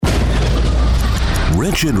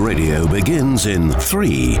Wretched Radio begins in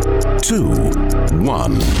 3, 2,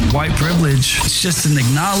 1. White privilege, it's just an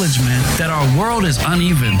acknowledgement that our world is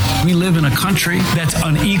uneven. We live in a country that's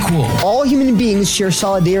unequal. All human beings share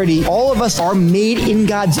solidarity. All of us are made in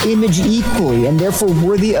God's image equally and therefore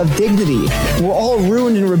worthy of dignity. We're all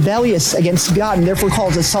ruined and rebellious against God and therefore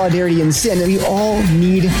calls us solidarity in sin. And we all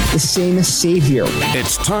need the same Savior.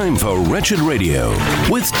 It's time for Wretched Radio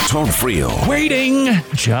with Todd Friel. Waiting,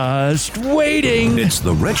 just waiting. It's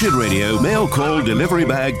the Wretched Radio mail call delivery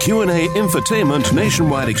bag Q&A infotainment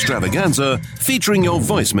nationwide extravaganza featuring your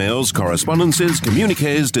voicemails, correspondences,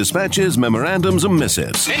 communiques, dispatches, memorandums, and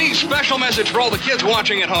missives. Any special message for all the kids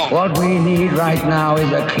watching at home? What we need right now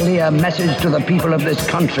is a clear message to the people of this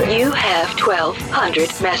country. You have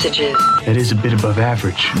 1,200 messages. It is a bit above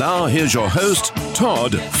average. Now here's your host,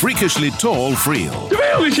 Todd Freakishly Tall Friel. The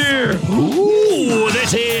mail is here. Ooh,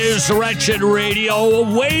 this is Wretched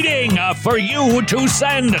Radio waiting for you to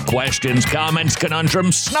send questions, comments,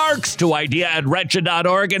 conundrums, snarks to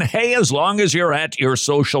idea@wretched.org. And hey, as long as you're at your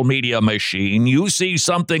social media machine, you see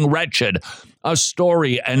something wretched, a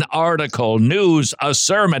story, an article, news, a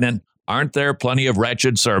sermon, and aren't there plenty of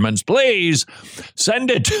wretched sermons? Please send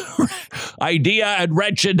it to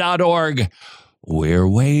idea@wretched.org. We're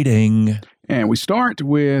waiting. And we start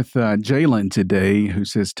with Jalen today, who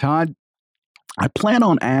says, Todd, I plan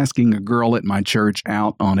on asking a girl at my church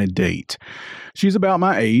out on a date. She's about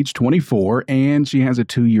my age, 24, and she has a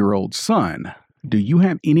 2-year-old son. Do you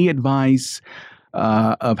have any advice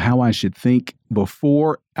of how I should think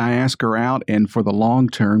before I ask her out and for the long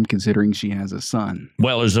term, considering she has a son?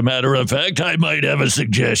 Well, as a matter of fact, I might have a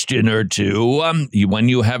suggestion or two. When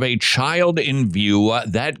you have a child in view,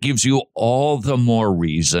 that gives you all the more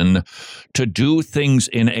reason to do things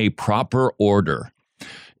in a proper order.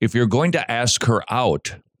 If you're going to ask her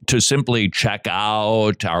out to simply check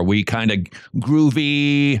out, are we kind of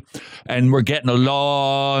groovy and we're getting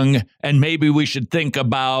along and maybe we should think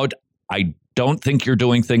about, I don't think you're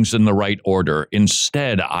doing things in the right order.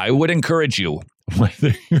 Instead, I would encourage you,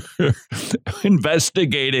 whether you're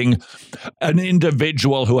investigating an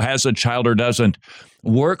individual who has a child or doesn't,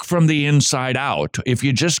 work from the inside out. If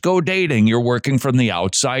you just go dating, you're working from the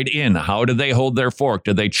outside in. How do they hold their fork?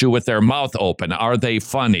 Do they chew with their mouth open? Are they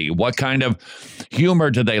funny? What kind of humor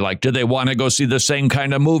do they like? Do they want to go see the same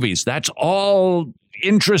kind of movies? That's all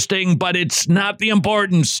interesting, but it's not the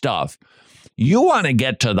important stuff. You want to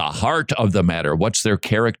get to the heart of the matter. What's their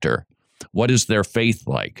character? What is their faith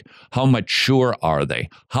like? How mature are they?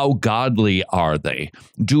 How godly are they?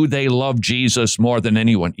 Do they love Jesus more than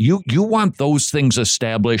anyone? You want those things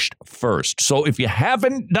established first. So if you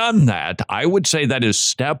haven't done that, I would say that is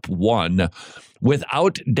step one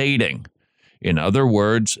without dating. In other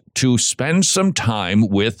words, to spend some time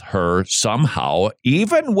with her somehow,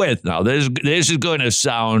 even with, now this is going to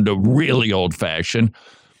sound really old-fashioned,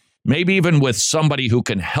 maybe even with somebody who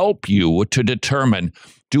can help you to determine,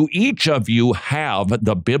 do each of you have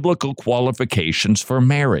the biblical qualifications for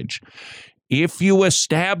marriage? If you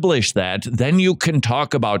establish that, then you can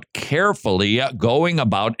talk about carefully going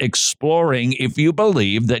about exploring if you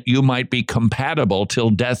believe that you might be compatible till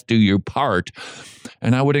death do you part.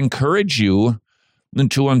 And I would encourage you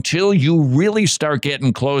to, until you really start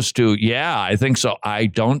getting close to, yeah, I think so, I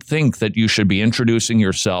don't think that you should be introducing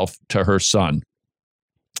yourself to her son.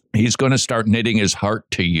 He's going to start knitting his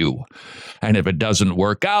heart to you. And if it doesn't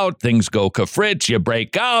work out, things go kafritz, you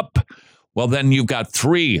break up, well, then you've got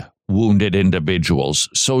 3 wounded individuals.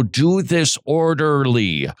 So do this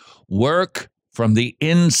orderly. Work from the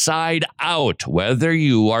inside out, whether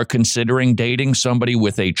you are considering dating somebody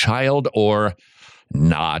with a child or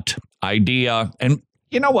not. Idea. And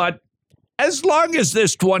you know what? As long as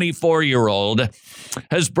this 24-year-old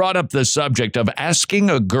has brought up the subject of asking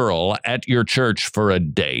a girl at your church for a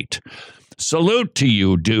date, salute to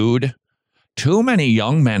you, dude. Too many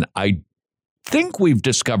young men, I think we've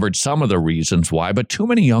discovered some of the reasons why, but too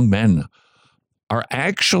many young men are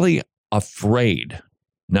actually afraid,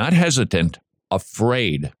 not hesitant,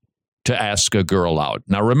 afraid to ask a girl out.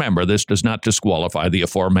 Now, remember, this does not disqualify the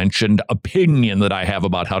aforementioned opinion that I have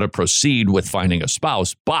about how to proceed with finding a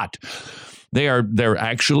spouse, but they're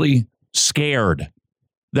actually scared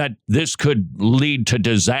that this could lead to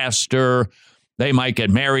disaster. They might get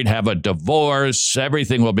married, have a divorce,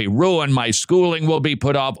 everything will be ruined, my schooling will be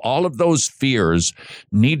put off. All of those fears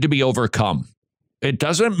need to be overcome. It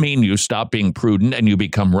doesn't mean you stop being prudent and you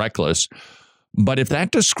become reckless, but if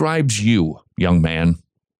that describes you, young man,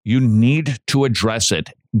 you need to address it.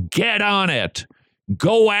 Get on it.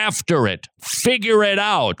 Go after it. Figure it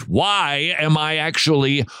out. Why am I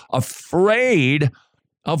actually afraid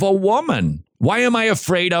of a woman? Why am I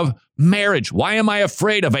afraid of Marriage. Why am I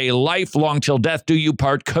afraid of a lifelong till death do you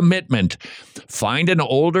part commitment? Find an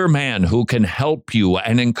older man who can help you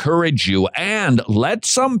and encourage you, and let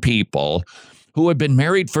some people who have been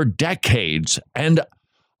married for decades and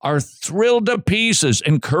are thrilled to pieces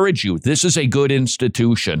encourage you. This is a good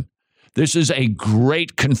institution. This is a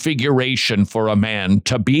great configuration for a man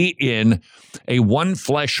to be in a one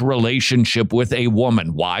flesh relationship with a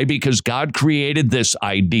woman. Why? Because God created this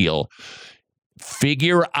ideal.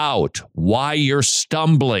 Figure out why you're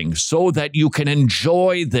stumbling so that you can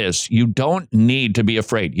enjoy this. You don't need to be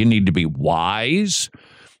afraid. You need to be wise.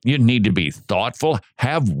 You need to be thoughtful.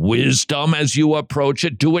 Have wisdom as you approach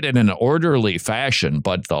it. Do it in an orderly fashion.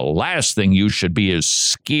 But the last thing you should be is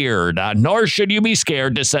scared. Nor should you be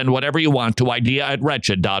scared to send whatever you want to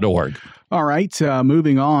idea@wretched.org. All right,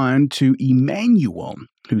 moving on to Emmanuel,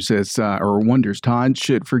 who says or wonders, Todd,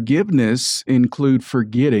 should forgiveness include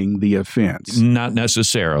forgetting the offense? Not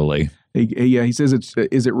necessarily. He says,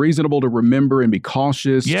 is it reasonable to remember and be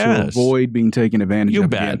cautious to avoid being taken advantage of? You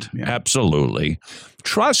bet. Yeah. Absolutely.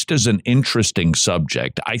 Trust is an interesting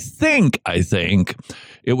subject. I think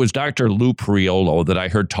it was Dr. Lou Priolo that I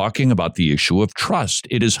heard talking about the issue of trust.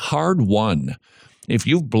 It is hard won. If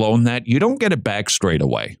you've blown that, you don't get it back straight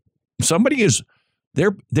away. Somebody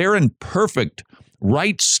they're in perfect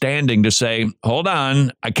right standing to say, hold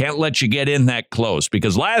on, I can't let you get in that close,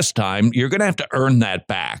 because last time you're going to have to earn that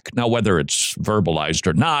back. Now, whether it's verbalized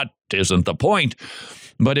or not isn't the point.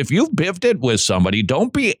 But if you've biffed it with somebody,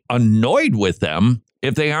 don't be annoyed with them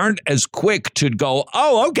if they aren't as quick to go,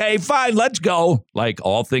 oh, okay, fine, let's go, like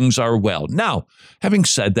all things are well. Now, having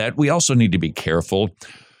said that, we also need to be careful.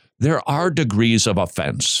 There are degrees of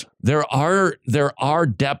offense. There are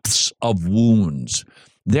depths of wounds.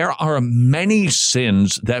 There are many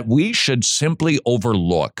sins that we should simply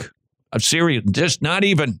overlook. I'm serious, just not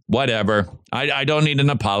even, whatever. I don't need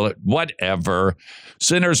an apology, whatever.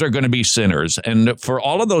 Sinners are going to be sinners. And for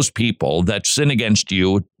all of those people that sin against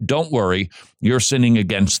you, don't worry, you're sinning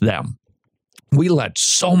against them. We let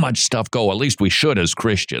so much stuff go, at least we should as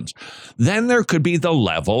Christians. Then there could be the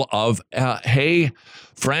level of, hey,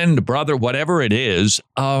 friend, brother, whatever it is,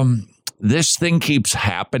 this thing keeps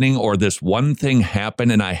happening, or this one thing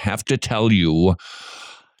happened, and I have to tell you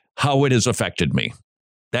how it has affected me.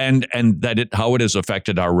 And how it has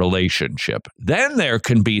affected our relationship. Then there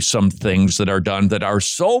can be some things that are done that are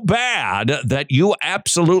so bad that you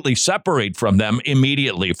absolutely separate from them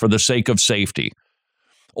immediately for the sake of safety.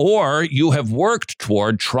 Or you have worked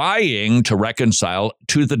toward trying to reconcile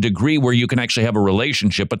to the degree where you can actually have a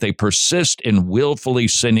relationship, but they persist in willfully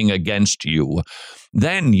sinning against you.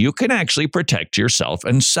 Then you can actually protect yourself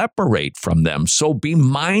and separate from them. So be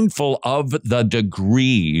mindful of the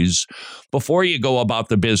degrees before you go about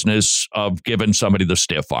the business of giving somebody the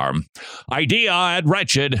stiff arm.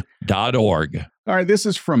 Idea@wretched.org. All right, this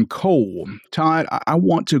is from Cole. Todd, I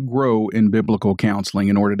want to grow in biblical counseling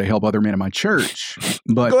in order to help other men in my church.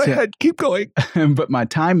 But go ahead, keep going. But my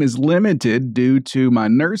time is limited due to my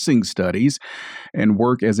nursing studies and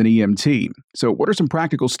work as an EMT. So what are some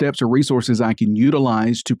practical steps or resources I can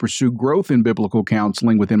utilize to pursue growth in biblical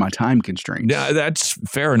counseling within my time constraints? Yeah, that's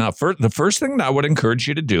fair enough. The first thing that I would encourage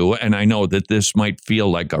you to do, and I know that this might feel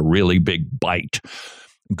like a really big bite,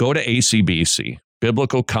 go to ACBC.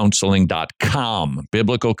 biblicalcounseling.com,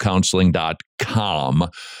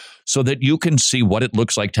 so that you can see what it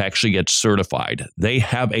looks like to actually get certified. They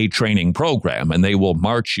have a training program, and they will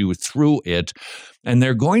march you through it, and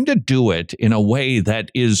they're going to do it in a way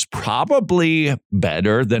that is probably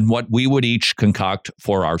better than what we would each concoct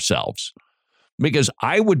for ourselves. Because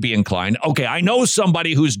I would be inclined, okay, I know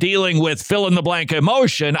somebody who's dealing with fill-in-the-blank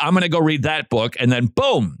emotion, I'm going to go read that book, and then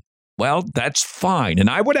boom. Well, that's fine. And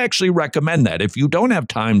I would actually recommend that. If you don't have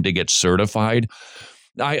time to get certified,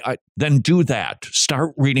 then do that.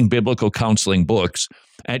 Start reading biblical counseling books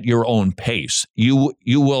at your own pace. You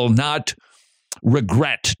will not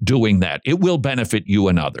regret doing that. It will benefit you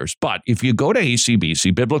and others. But if you go to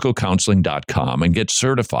ACBC, biblicalcounseling.com, and get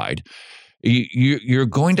certified, you're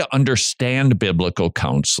going to understand biblical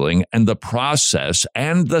counseling and the process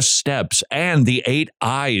and the steps and the 8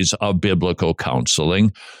 I's of biblical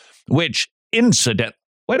counseling. Which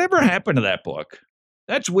whatever happened to that book?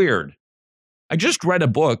 That's weird. I just read a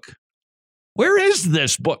book. Where is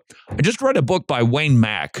this book? I just read a book by Wayne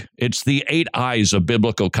Mack. It's the 8 I's of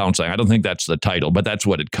Biblical Counseling. I don't think that's the title, but that's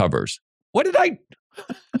what it covers. What did I...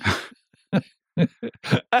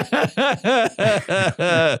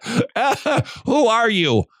 Who are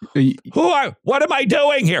you? What am I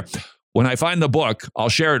doing here? When I find the book, I'll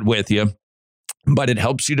share it with you. But it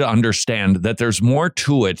helps you to understand that there's more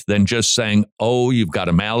to it than just saying, oh, you've got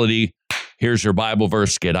a malady. Here's your Bible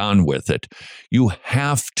verse, get on with it. You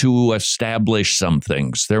have to establish some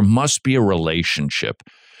things. There must be a relationship.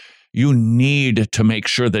 You need to make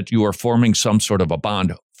sure that you are forming some sort of a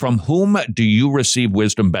bond. From whom do you receive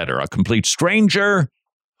wisdom better? A complete stranger?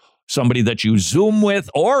 Somebody that you Zoom with?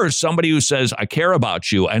 Or somebody who says, I care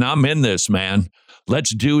about you and I'm in this, man.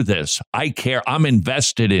 Let's do this. I care. I'm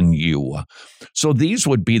invested in you. So these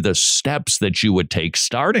would be the steps that you would take,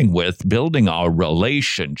 starting with building a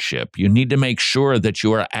relationship. You need to make sure that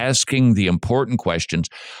you are asking the important questions,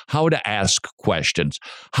 how to ask questions,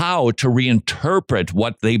 how to reinterpret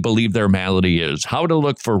what they believe their malady is, how to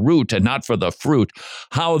look for root and not for the fruit,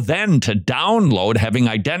 how then to download, having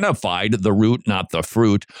identified the root, not the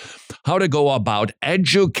fruit, how to go about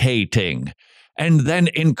educating, and then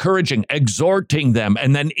encouraging, exhorting them,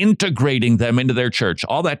 and then integrating them into their church.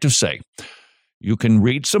 All that to say, you can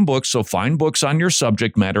read some books, so find books on your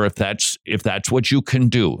subject matter if that's what you can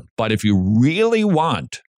do. But if you really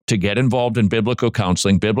want to get involved in biblical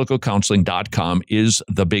counseling, biblicalcounseling.com is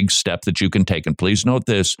the big step that you can take. And please note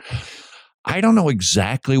this, I don't know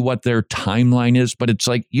exactly what their timeline is, but it's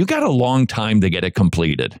like you got a long time to get it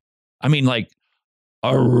completed. I mean, like,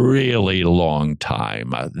 a really long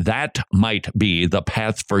time. That might be the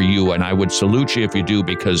path for you, and I would salute you if you do,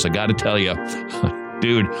 because I got to tell you,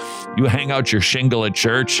 dude, you hang out your shingle at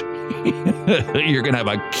church, you're going to have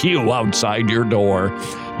a queue outside your door.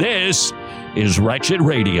 This is Wretched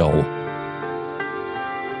Radio.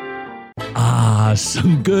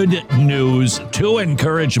 Some good news. 2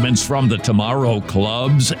 encouragements from the Tomorrow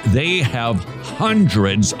Clubs. They have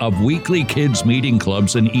hundreds of weekly kids meeting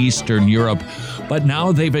clubs in Eastern Europe, but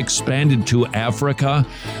now they've expanded to Africa,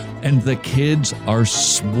 and the kids are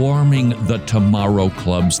swarming the Tomorrow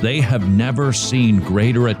Clubs. They have never seen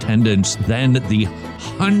greater attendance than the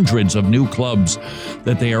hundreds of new clubs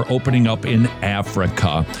that they are opening up in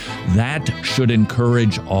Africa. That should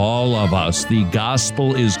encourage all of us. The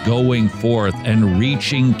gospel is going forth and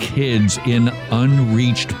reaching kids in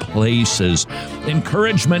unreached places.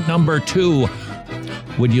 Encouragement number 2,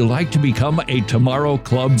 would you like to become a Tomorrow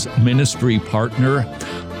Clubs ministry partner?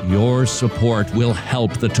 Your support will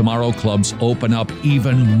help the Tomorrow Clubs open up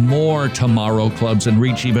even more Tomorrow Clubs and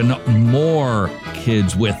reach even more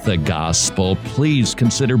kids with the gospel. Please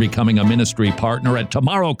consider becoming a ministry partner at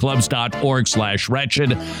tomorrowclubs.org/wretched,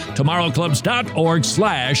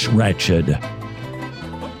 tomorrowclubs.org/wretched.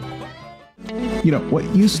 You know, what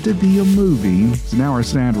used to be a movie is now our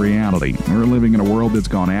sad reality. We're living in a world that's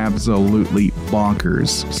gone absolutely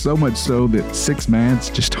bonkers. So much so that 6 mads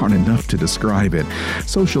just aren't enough to describe it.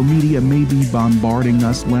 Social media may be bombarding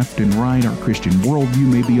us left and right. Our Christian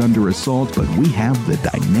worldview may be under assault, but we have the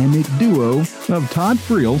dynamic duo of Todd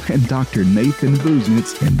Friel and Dr. Nathan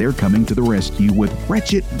Busenitz, and they're coming to the rescue with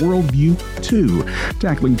Wretched Worldview 2,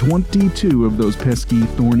 tackling 22 of those pesky,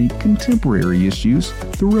 thorny, contemporary issues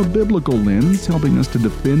through a biblical lens, helping us to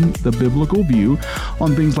defend the biblical view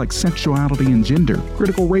on things like sexuality and gender,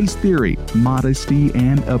 critical race theory, modesty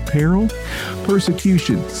and apparel,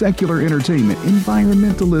 persecution, secular entertainment,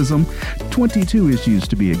 environmentalism, 22 issues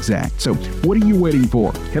to be exact. So what are you waiting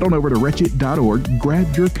for? Head on over to wretched.org,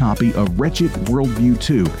 grab your copy of Wretched Worldview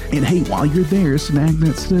 2. And hey, while you're there, snag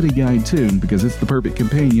that study guide too, because it's the perfect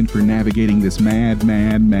companion for navigating this mad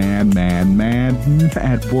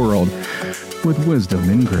world with wisdom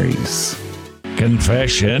and grace.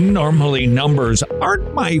 Confession, normally numbers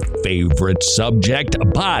aren't my favorite subject,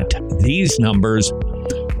 but these numbers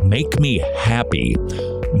make me happy.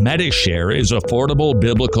 Medishare is affordable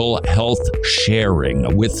biblical health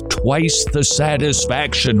sharing with twice the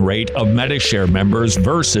satisfaction rate of Medishare members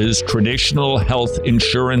versus traditional health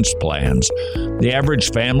insurance plans. The average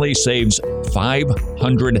family saves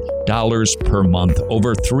 $500 per month.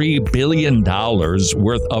 Over $3 billion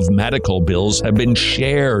worth of medical bills have been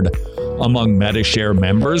shared among Medishare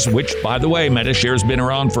members, which, by the way, Medishare's been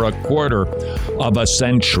around for a quarter of a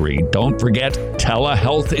century. Don't forget,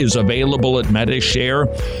 telehealth is available at Medishare,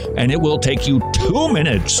 and it will take you 2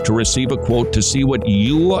 minutes to receive a quote to see what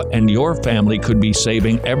you and your family could be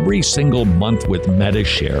saving every single month with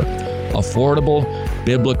Medishare. Affordable,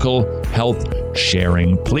 biblical health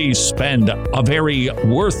sharing. Please spend a very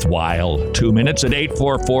worthwhile 2 minutes at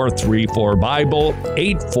 844-34-BIBLE,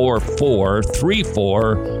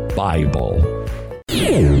 844-34-BIBLE.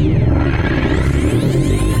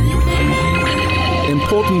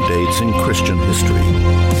 Important dates in Christian history.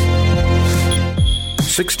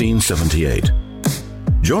 1678.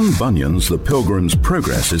 John Bunyan's The Pilgrim's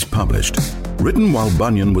Progress is published. Written while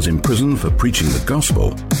Bunyan was in prison for preaching the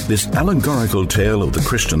gospel, this allegorical tale of the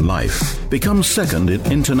Christian life becomes second in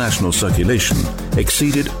international circulation,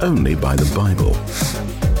 exceeded only by the Bible.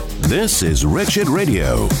 This is Wretched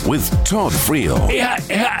Radio with Todd Friel. Yeah.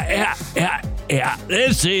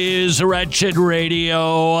 This is Wretched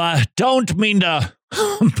Radio. Don't mean to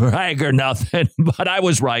brag or nothing, but I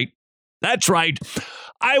was right. That's right.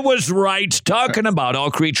 I was right, talking about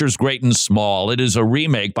All Creatures Great and Small. It is a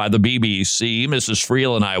remake by the BBC. Mrs.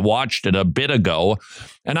 Friel and I watched it a bit ago,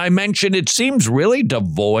 and I mentioned it seems really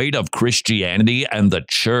devoid of Christianity and the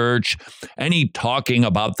church, any talking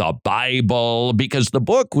about the Bible, because the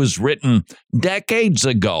book was written decades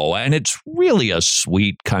ago, and it's really a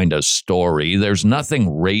sweet kind of story. There's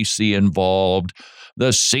nothing racy involved.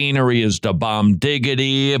 The scenery is da bomb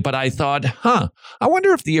diggity, but I thought, I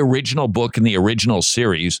wonder if the original book in the original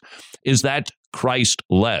series is that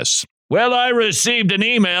Christ-less. Well, I received an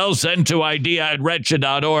email sent to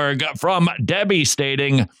idea@wretched.org from Debbie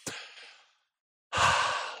stating,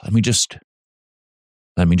 let me just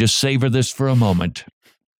savor this for a moment.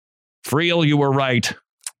 Friel, you were right.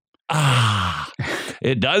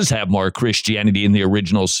 It does have more Christianity in the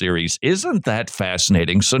original series. Isn't that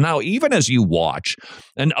fascinating? So now, even as you watch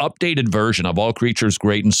an updated version of All Creatures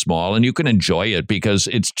Great and Small, and you can enjoy it because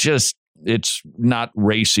it's not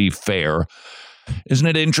racy fare. Isn't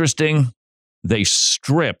it interesting? They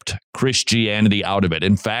stripped Christianity out of it.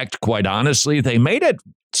 In fact, quite honestly, they made it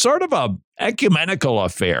sort of a ecumenical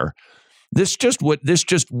affair. This just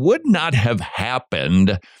would not have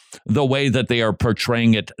happened the way that they are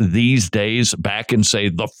portraying it these days, back in, say,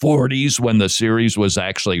 the 40s when the series was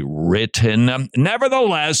actually written.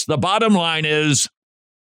 Nevertheless, the bottom line is,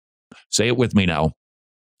 say it with me now.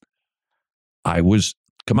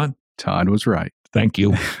 Come on. Todd was right. Thank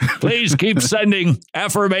you. Please keep sending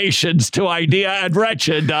affirmations to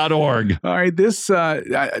idea@wretched.org. All right, this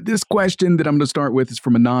question that I'm going to start with is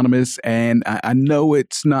from Anonymous, and I know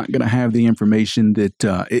it's not going to have the information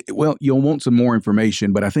that, you'll want some more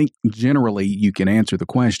information, but I think generally you can answer the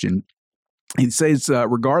question. It says,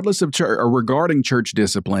 regardless of regarding church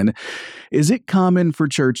discipline, is it common for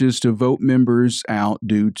churches to vote members out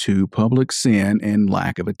due to public sin and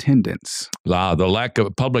lack of attendance? The lack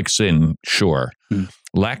of public sin, sure.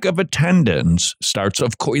 Lack of attendance starts,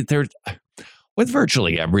 of course, with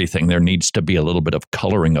virtually everything, there needs to be a little bit of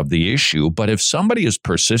coloring of the issue. But if somebody is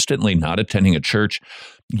persistently not attending a church,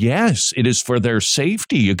 yes, it is for their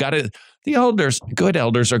safety. Good elders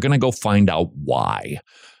are going to go find out why.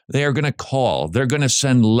 They are going to call, they're going to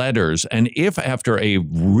send letters. And if after a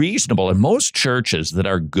reasonable, and most churches that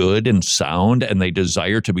are good and sound and they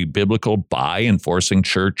desire to be biblical by enforcing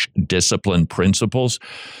church discipline principles,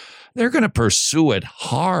 they're going to pursue it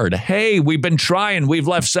hard. Hey, we've been trying. We've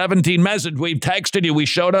left 17 messages. We've texted you. We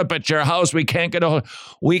showed up at your house. We can't get a.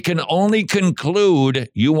 We can only conclude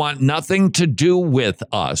you want nothing to do with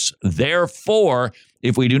us. Therefore,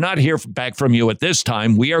 if we do not hear back from you at this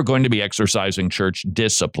time, we are going to be exercising church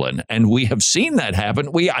discipline. And we have seen that happen.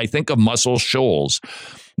 I think of Muscle Shoals.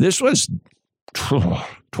 This was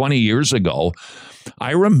 20 years ago.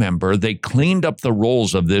 I remember they cleaned up the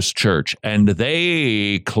rolls of this church, and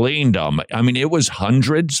they cleaned them. I mean, it was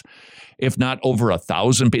hundreds, if not over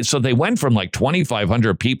 1,000 people. So they went from like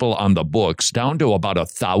 2,500 people on the books down to about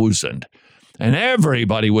 1,000. And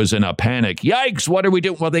everybody was in a panic. Yikes, what are we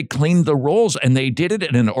doing? Well, they cleaned the rolls, and they did it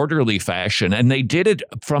in an orderly fashion, and they did it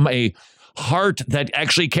from a heart that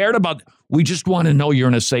actually cared about, we just want to know you're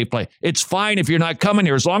in a safe place. It's fine if you're not coming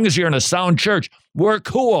here. As long as you're in a sound church, we're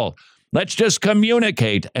cool. Let's just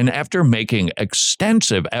communicate. And after making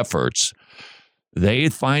extensive efforts, they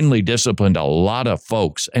finally disciplined a lot of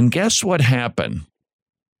folks. And guess what happened?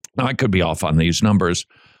 Now, I could be off on these numbers,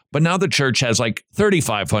 but now the church has like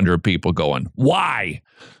 3,500 people going. Why?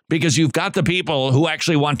 Because you've got the people who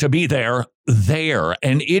actually want to be there,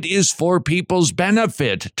 and it is for people's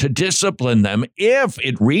benefit to discipline them. If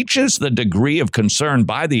it reaches the degree of concern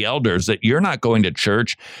by the elders that you're not going to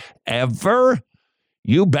church ever,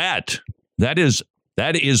 you bet. That is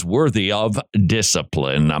worthy of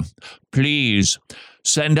discipline. Please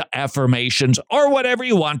send affirmations or whatever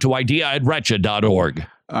you want to idea@wretched.org.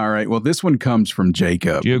 All right. Well, this one comes from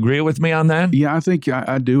Jacob. Do you agree with me on that? Yeah, I think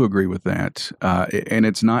I do agree with that. And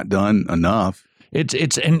it's not done enough.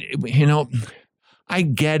 I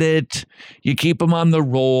get it. You keep them on the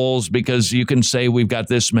rolls because you can say we've got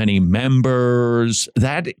this many members.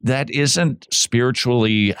 That isn't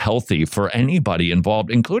spiritually healthy for anybody involved,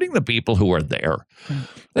 including the people who are there.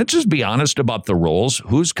 Let's just be honest about the rolls,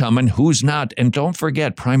 who's coming, who's not. And don't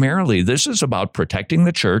forget, primarily, this is about protecting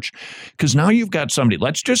the church, because now you've got somebody,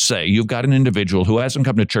 let's just say you've got an individual who hasn't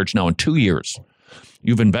come to church now in 2 years.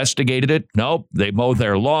 You've investigated it. Nope. They mow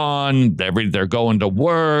their lawn. They're going to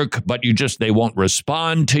work, but they won't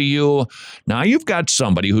respond to you. Now you've got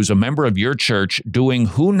somebody who's a member of your church doing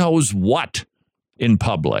who knows what in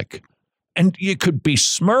public. And you could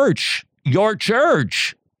besmirch your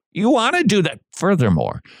church. You want to do that.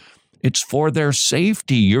 Furthermore, it's for their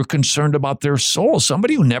safety. You're concerned about their soul.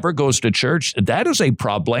 Somebody who never goes to church, that is a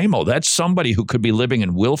problemo. That's somebody who could be living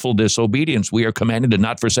in willful disobedience. We are commanded to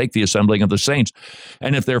not forsake the assembling of the saints.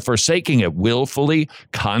 And if they're forsaking it willfully,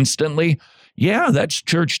 constantly, yeah, that's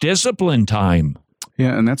church discipline time.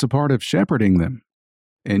 Yeah, and that's a part of shepherding them.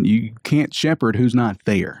 And you can't shepherd who's not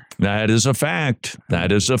there. That is a fact.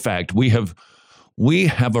 That is a fact. We have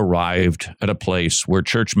arrived at a place where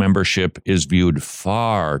church membership is viewed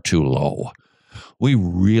far too low. We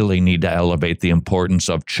really need to elevate the importance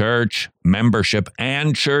of church membership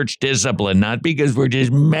and church discipline, not because we're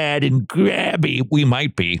just mad and grabby. We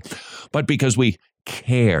might be, but because we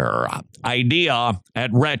care.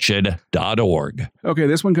 idea@wretched.org. Okay,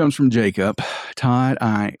 this one comes from Jacob. Todd,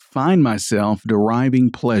 I find myself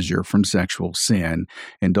deriving pleasure from sexual sin,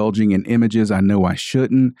 indulging in images I know I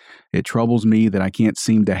shouldn't. It troubles me that I can't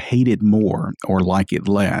seem to hate it more or like it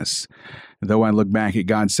less. Though I look back at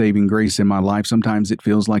God's saving grace in my life, sometimes it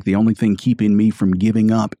feels like the only thing keeping me from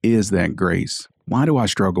giving up is that grace. Why do I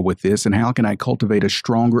struggle with this, and how can I cultivate a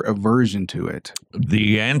stronger aversion to it?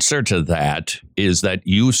 The answer to that is that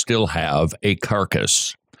you still have a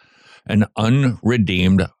carcass, an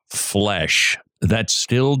unredeemed flesh that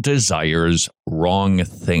still desires wrong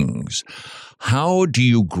things. How do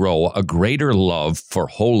you grow a greater love for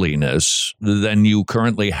holiness than you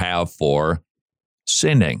currently have for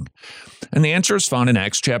sinning? And the answer is found in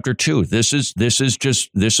Acts chapter 2. This is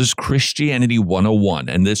Christianity 101,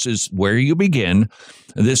 and this is where you begin,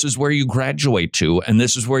 this is where you graduate to, and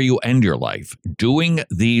this is where you end your life. Doing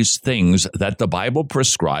these things that the Bible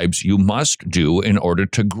prescribes you must do in order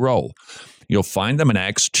to grow. You'll find them in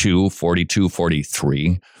Acts 2, 42,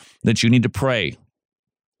 43, that you need to pray.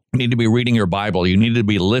 You need to be reading your Bible. You need to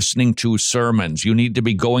be listening to sermons. You need to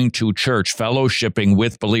be going to church, fellowshipping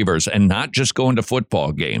with believers, and not just going to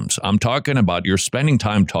football games. I'm talking about you're spending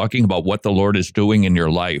time talking about what the Lord is doing in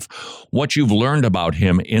your life, what you've learned about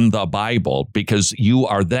him in the Bible, because you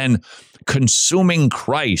are then consuming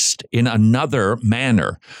Christ in another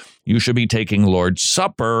manner. You should be taking Lord's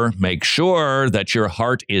Supper. Make sure that your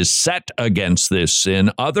heart is set against this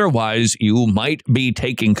sin. Otherwise, you might be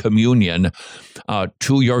taking communion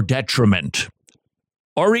to your detriment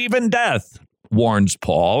or even death, warns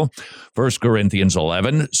Paul, 1 Corinthians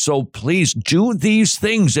 11. So please do these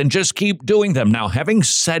things and just keep doing them. Now, having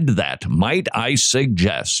said that, might I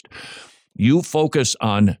suggest you focus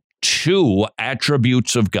on two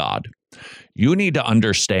attributes of God. You need to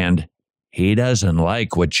understand he doesn't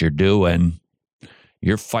like what you're doing.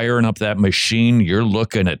 You're firing up that machine. You're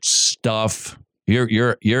looking at stuff.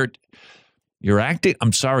 You're acting.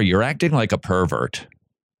 I'm sorry. You're acting like a pervert.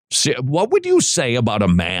 See, what would you say about a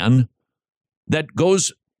man that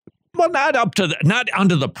goes, well, not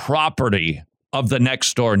onto the property of the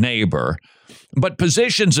next door neighbor, but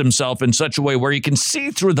positions himself in such a way where he can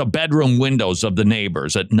see through the bedroom windows of the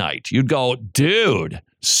neighbors at night? You'd go, dude,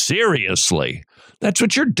 seriously. That's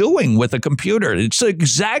what you're doing with a computer. It's the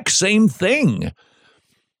exact same thing.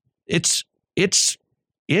 It's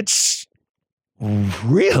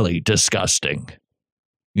really disgusting.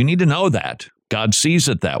 You need to know that. God sees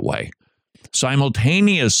it that way.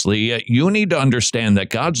 Simultaneously, you need to understand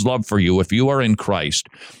that God's love for you, if you are in Christ,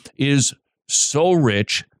 is so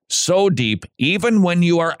rich, so deep, even when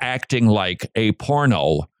you are acting like a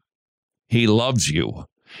porno, he loves you.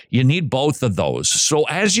 You need both of those. So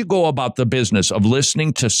as you go about the business of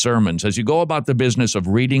listening to sermons, as you go about the business of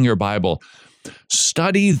reading your Bible,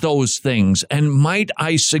 study those things. And might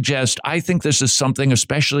I suggest, I think this is something,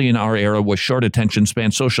 especially in our era with short attention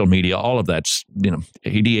span, social media, all of that's,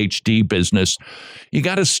 ADHD business. You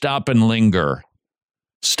got to stop and linger.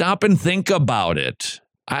 Stop and think about it.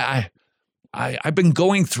 I've been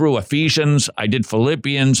going through Ephesians, I did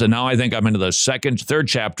Philippians, and now I think I'm into the third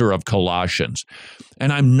chapter of Colossians.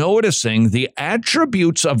 And I'm noticing the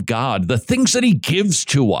attributes of God, the things that he gives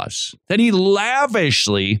to us, that he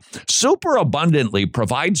lavishly, super abundantly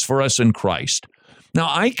provides for us in Christ. Now,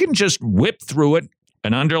 I can just whip through it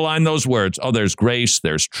and underline those words. Oh, there's grace,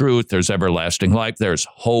 there's truth, there's everlasting life, there's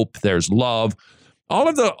hope, there's love.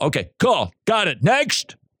 Okay, cool, got it,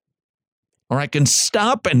 next. Or I can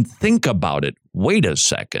stop and think about it. Wait a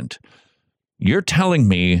second. You're telling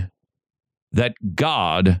me that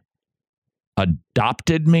God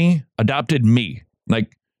adopted me?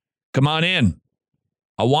 Like, come on in.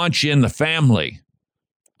 I want you in the family.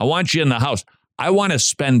 I want you in the house. I want to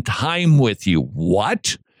spend time with you.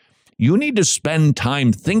 What? You need to spend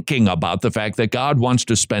time thinking about the fact that God wants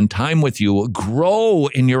to spend time with you. Grow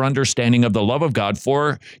in your understanding of the love of God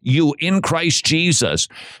for you in Christ Jesus.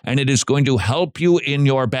 And it is going to help you in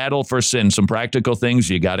your battle for sin. Some practical things.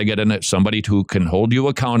 You got to get somebody who can hold you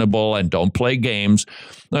accountable and don't play games.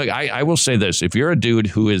 Look, I will say this. If you're a dude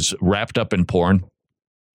who is wrapped up in porn,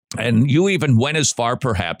 and you even went as far,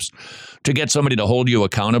 perhaps, to get somebody to hold you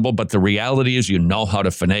accountable, but the reality is you know how to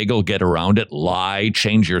finagle, get around it, lie,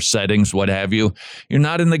 change your settings, what have you. You're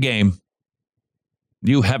not in the game.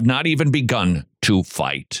 You have not even begun to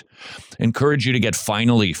fight. Encourage you to get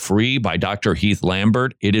Finally Free by Dr. Heath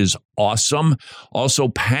Lambert. It is awesome. Also,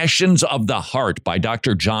 Passions of the Heart by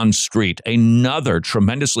Dr. John Street, another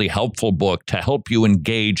tremendously helpful book to help you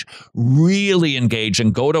engage, really engage,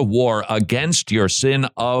 and go to war against your sin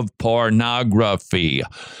of pornography.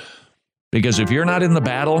 Because if you're not in the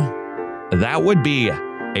battle, that would be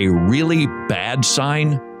a really bad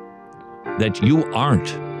sign that you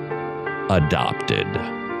aren't adopted.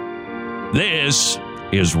 This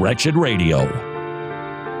is Wretched Radio.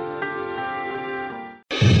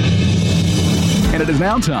 And it is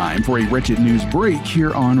now time for a Wretched News Break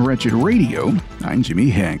here on Wretched Radio. I'm Jimmy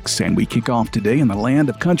Hicks, and we kick off today in the land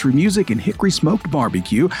of country music and hickory smoked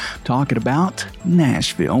barbecue, talking about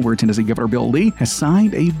Nashville, where Tennessee Governor Bill Lee has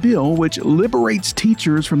signed a bill which liberates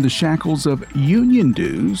teachers from the shackles of union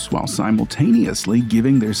dues while simultaneously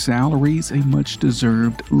giving their salaries a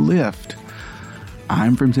much-deserved lift.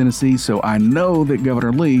 I'm from Tennessee, so I know that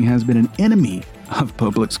Governor Lee has been an enemy of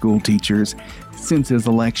public school teachers since his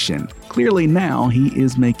election. Clearly now he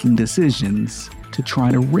is making decisions to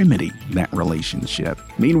try to remedy that relationship.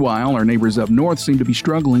 Meanwhile, our neighbors up north seem to be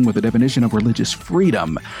struggling with the definition of religious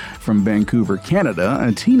freedom. From Vancouver, Canada,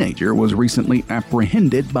 a teenager was recently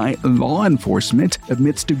apprehended by law enforcement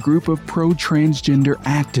amidst a group of pro-transgender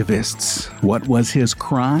activists. What was his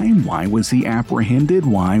crime? Why was he apprehended?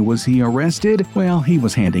 Why was he arrested? Well, he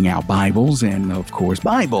was handing out Bibles, and of course,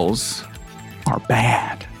 Bibles are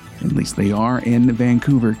bad. At least they are in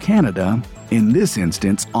Vancouver, Canada, in this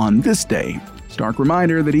instance, on this day. Stark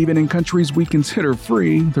reminder that even in countries we consider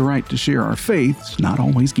free, the right to share our faith is not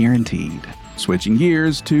always guaranteed. Switching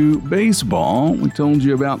gears to baseball, we told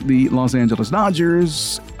you about the Los Angeles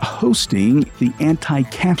Dodgers hosting the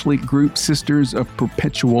anti-Catholic group Sisters of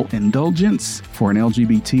Perpetual Indulgence for an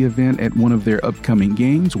LGBT event at one of their upcoming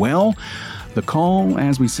games. Well, the call,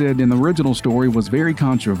 as we said in the original story, was very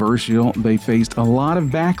controversial. They faced a lot of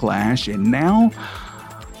backlash, and now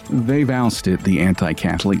they've ousted the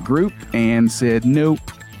anti-Catholic group and said, nope,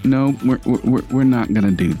 we're not going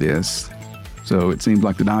to do this. So it seems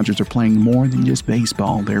like the Dodgers are playing more than just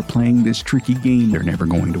baseball. They're playing this tricky game they're never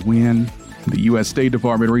going to win. The U.S. State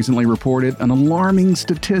Department recently reported an alarming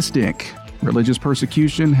statistic. Religious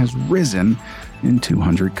persecution has risen in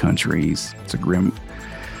 200 countries. It's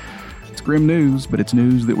grim news, but it's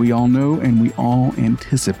news that we all know and we all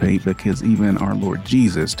anticipate because even our Lord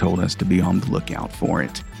Jesus told us to be on the lookout for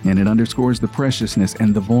it. And it underscores the preciousness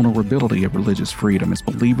and the vulnerability of religious freedom. As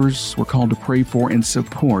believers, we're called to pray for and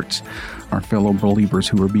support our fellow believers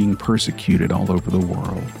who are being persecuted all over the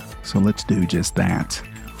world. So let's do just that.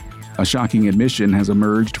 A shocking admission has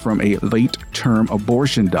emerged from a late-term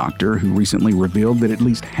abortion doctor who recently revealed that at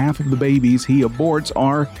least half of the babies he aborts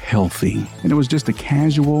are healthy. And it was just a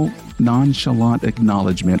casual, nonchalant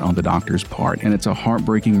acknowledgement on the doctor's part. And it's a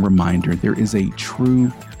heartbreaking reminder there is a true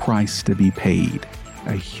price to be paid,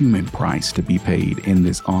 a human price to be paid in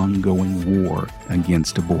this ongoing war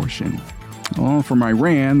against abortion. Well, from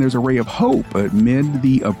Iran, there's a ray of hope amid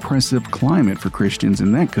the oppressive climate for Christians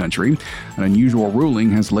in that country. An unusual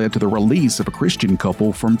ruling has led to the release of a Christian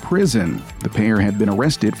couple from prison. The pair had been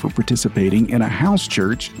arrested for participating in a house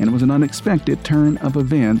church, and it was an unexpected turn of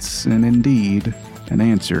events, and indeed, an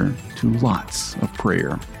answer to lots of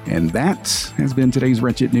prayer. And that has been today's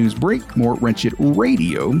Wretched News Break. More Wretched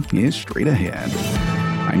Radio is straight ahead.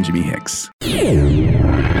 I'm Jimmy Hicks.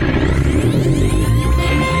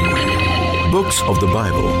 Books of the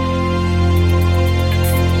Bible.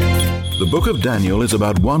 The book of Daniel is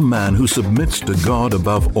about one man who submits to God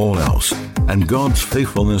above all else and God's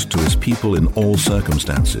faithfulness to his people in all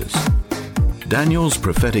circumstances. Daniel's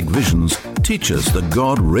prophetic visions teach us that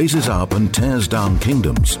God raises up and tears down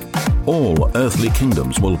kingdoms. All earthly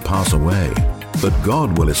kingdoms will pass away, but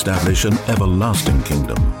God will establish an everlasting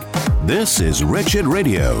kingdom. This is Wretched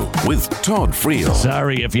Radio with Todd Friel.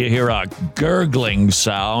 Sorry if you hear a gurgling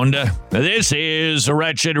sound. This is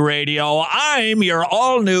Wretched Radio. I'm your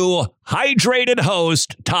all-new hydrated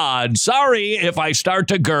host, Todd. Sorry if I start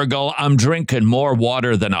to gurgle. I'm drinking more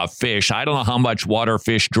water than a fish. I don't know how much water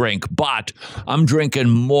fish drink, but I'm drinking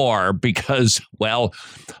more because, well,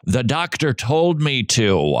 the doctor told me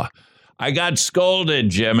to. I got scolded,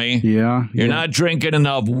 Jimmy. Yeah. You're not drinking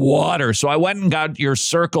enough water. So I went and got your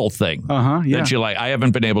circle thing. Yeah. That you like. I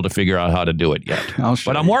haven't been able to figure out how to do it yet.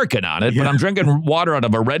 But I'm working on it. Yeah. But I'm drinking water out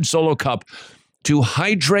of a red Solo cup to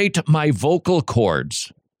hydrate my vocal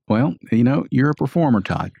cords. Well, you know, you're a performer,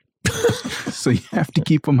 Todd. So you have to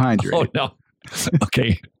keep them hydrated. Oh, no.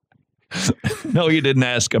 Okay. No, you didn't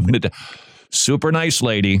ask. I'm going to. Super nice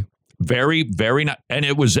lady. Very, very nice. And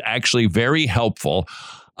it was actually very helpful.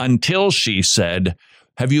 Until she said,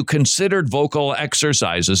 have you considered vocal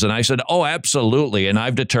exercises? And I said, oh, absolutely. And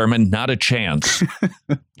I've determined not a chance.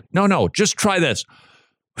 No, just try this.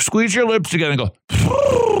 Squeeze your lips together and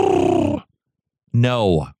go,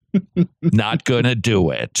 no, not going to do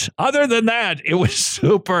it. Other than that, it was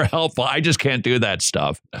super helpful. I just can't do that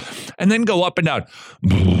stuff. And then go up and down.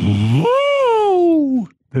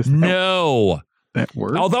 No. That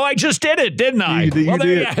worked. Although I just did it, didn't I? You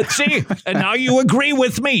did. See, and now you agree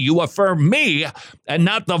with me. You affirm me and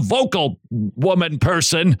not the vocal woman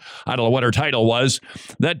person. I don't know what her title was.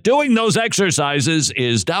 That doing those exercises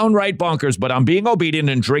is downright bonkers, but I'm being obedient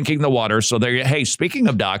and drinking the water. So there you, hey, speaking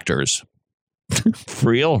of doctors.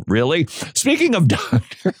 Real? Really? Speaking of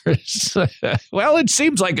doctors, well, it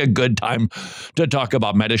seems like a good time to talk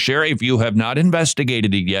about Medishare. If you have not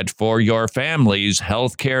investigated it yet for your family's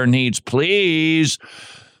healthcare needs, please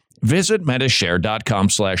visit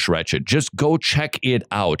Medishare.com/wretched. Just go check it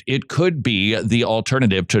out. It could be the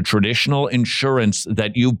alternative to traditional insurance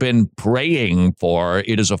that you've been praying for.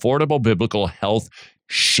 It is affordable biblical health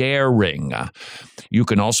sharing. You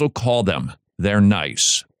can also call them. They're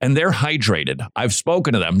nice. And they're hydrated. I've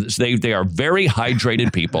spoken to them. They are very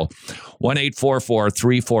hydrated people.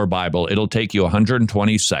 1-844-34-BIBLE. It'll take you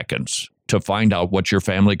 120 seconds to find out what your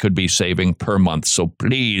family could be saving per month. So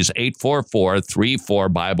please,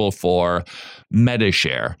 844-34-BIBLE for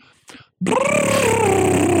Medishare.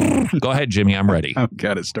 Go ahead, Jimmy. I'm ready. I've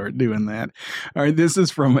got to start doing that. All right. This is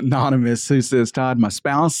from Anonymous who says, Todd, my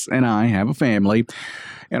spouse and I have a family,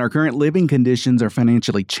 and our current living conditions are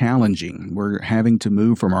financially challenging. We're having to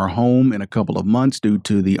move from our home in a couple of months due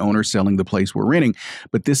to the owner selling the place we're renting.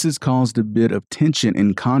 But this has caused a bit of tension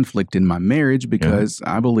and conflict in my marriage because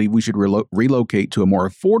I believe we should relocate to a more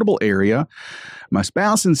affordable area. My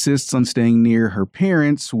spouse insists on staying near her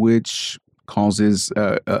parents, which causes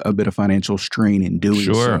a bit of financial strain in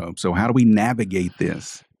doing so. So how do we navigate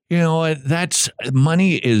this? You know,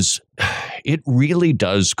 money it really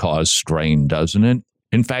does cause strain, doesn't it?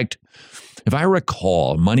 In fact, if I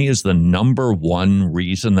recall, money is the number one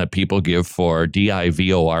reason that people give for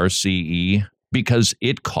divorce because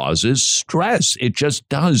it causes stress. It just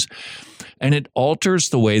does. And it alters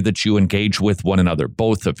the way that you engage with one another,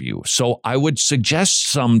 both of you. So I would suggest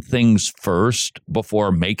some things first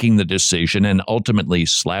before making the decision and ultimately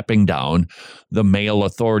slapping down the male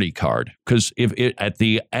authority card. Because if at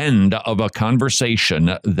the end of a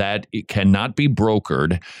conversation that it cannot be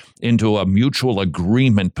brokered into a mutual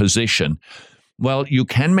agreement position, well, you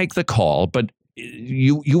can make the call, but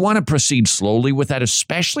you want to proceed slowly with that,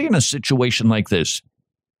 especially in a situation like this.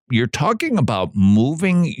 You're talking about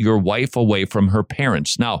moving your wife away from her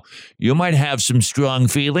parents. Now, you might have some strong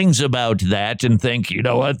feelings about that and think, you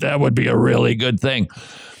know what, that would be a really good thing.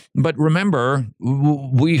 But remember,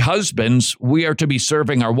 we husbands, we are to be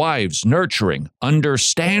serving our wives, nurturing,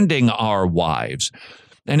 understanding our wives.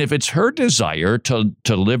 And if it's her desire to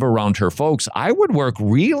live around her folks, I would work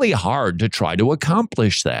really hard to try to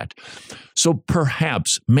accomplish that. So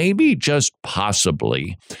perhaps, maybe just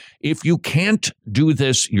possibly, if you can't do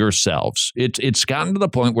this yourselves, it's gotten to the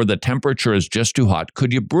point where the temperature is just too hot,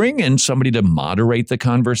 could you bring in somebody to moderate the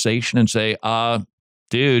conversation and say,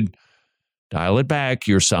 dude, dial it back.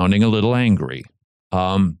 You're sounding a little angry.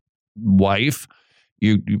 Wife,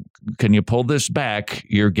 can you pull this back?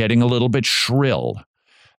 You're getting a little bit shrill.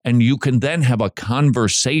 And you can then have a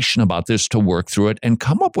conversation about this to work through it and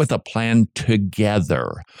come up with a plan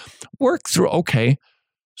together. Work through, okay,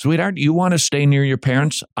 sweetheart, you want to stay near your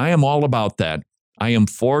parents? I am all about that. I am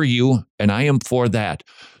for you and I am for that.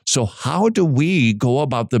 So how do we go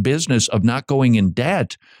about the business of not going in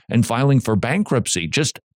debt and filing for bankruptcy?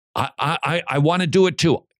 Just, I want to do it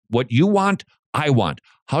too. What you want, I want.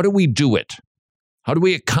 How do we do it? How do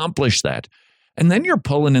we accomplish that? And then you're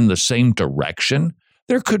pulling in the same direction.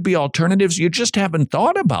 There could be alternatives you just haven't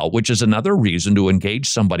thought about, which is another reason to engage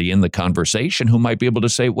somebody in the conversation who might be able to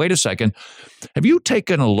say, wait a second, have you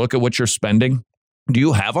taken a look at what you're spending? Do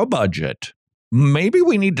you have a budget? Maybe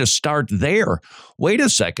we need to start there. Wait a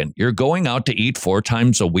second, you're going out to eat 4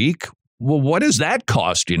 times a week? Well, what is that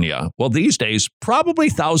costing you? Well, these days, probably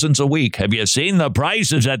thousands a week. Have you seen the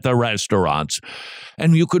prices at the restaurants?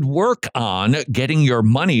 And you could work on getting your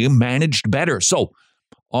money managed better. So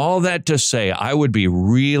all that to say, I would be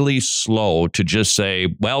really slow to just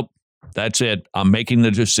say, well, that's it. I'm making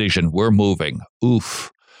the decision. We're moving.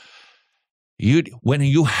 Oof. When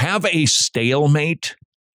you have a stalemate,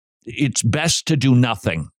 it's best to do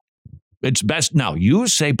nothing. It's best now. You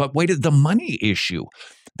say, but wait, the money issue.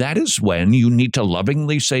 That is when you need to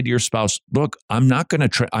lovingly say to your spouse, look, I am not going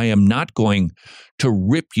to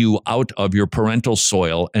rip you out of your parental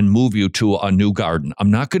soil and move you to a new garden.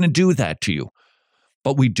 I'm not going to do that to you.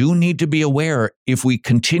 But we do need to be aware if we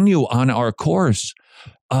continue on our course,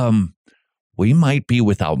 we might be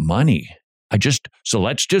without money.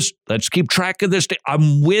 Let's keep track of this.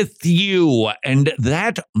 I'm with you. And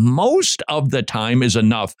that most of the time is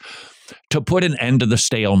enough to put an end to the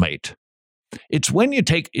stalemate. It's when you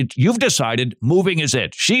take it, you've decided moving is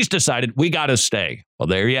it. She's decided we got to stay. Well,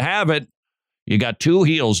 there you have it. You got 2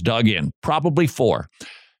 heels dug in, probably 4.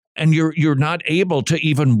 And you're not able to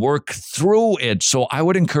even work through it. So I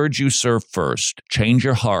would encourage you, sir, first, change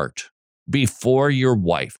your heart before your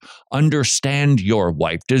wife. Understand your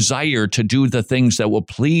wife. Desire to do the things that will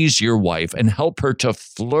please your wife and help her to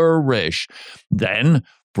flourish. Then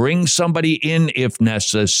bring somebody in if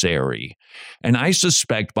necessary. And I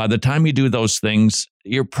suspect by the time you do those things,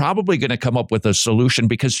 you're probably going to come up with a solution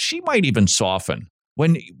because she might even soften.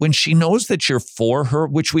 When she knows that you're for her,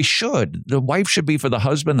 which we should, the wife should be for the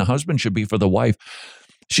husband should be for the wife.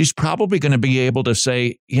 She's probably going to be able to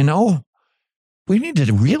say, we need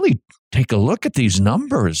to really take a look at these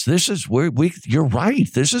numbers. This is where you're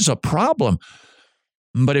right. This is a problem.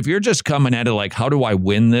 But if you're just coming at it like, how do I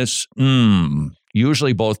win this?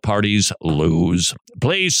 Usually both parties lose.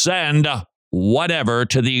 Please send whatever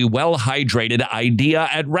to the well-hydrated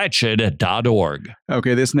idea@wretched.org.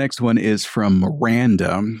 Okay, this next one is from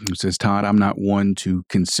Miranda, who says, Todd, I'm not one to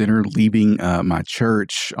consider leaving my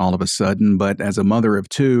church all of a sudden, but as a mother of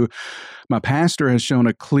 2, my pastor has shown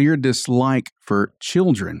a clear dislike for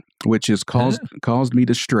children, which has caused me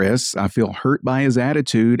distress. I feel hurt by his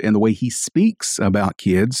attitude and the way he speaks about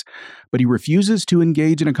kids, but he refuses to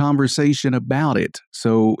engage in a conversation about it.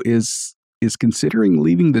 So is considering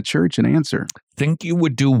leaving the church an answer? Think you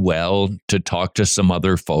would do well to talk to some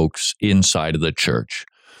other folks inside of the church.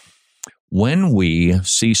 When we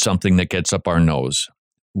see something that gets up our nose,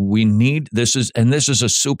 this is a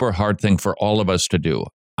super hard thing for all of us to do.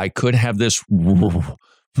 I could have this,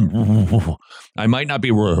 I might not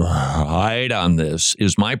be right on this.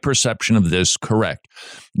 Is my perception of this correct?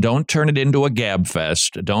 Don't turn it into a gab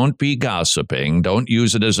fest. Don't be gossiping. Don't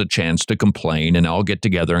use it as a chance to complain and all get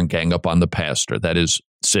together and gang up on the pastor. That is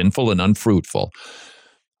sinful and unfruitful.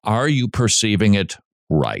 Are you perceiving it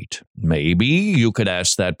right? Maybe you could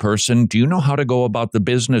ask that person, do you know how to go about the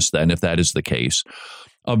business then, if that is the case,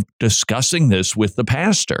 of discussing this with the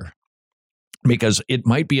pastor? Because it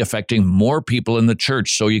might be affecting more people in the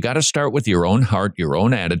church. So you got to start with your own heart, your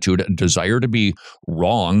own attitude, a desire to be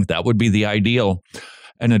wrong. That would be the ideal.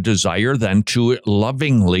 And a desire then to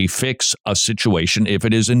lovingly fix a situation if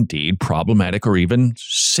it is indeed problematic or even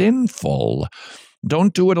sinful.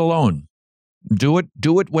 Don't do it alone. Do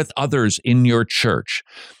it with others in your church.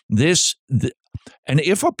 And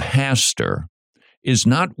if a pastor is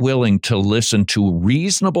not willing to listen to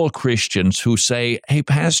reasonable Christians who say, hey,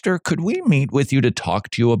 pastor, could we meet with you to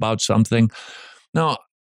talk to you about something? Now,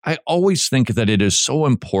 I always think that it is so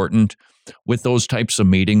important with those types of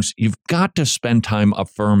meetings. You've got to spend time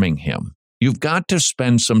affirming him. You've got to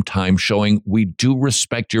spend some time showing we do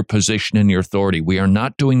respect your position and your authority. We are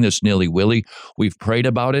not doing this nilly-willy. We've prayed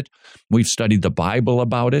about it. We've studied the Bible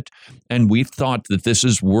about it. And we've thought that this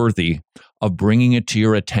is worthy of bringing it to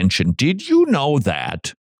your attention. Did you know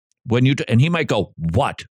that? And he might go,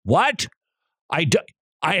 what? I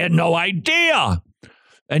had no idea.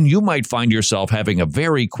 And you might find yourself having a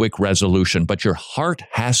very quick resolution, but your heart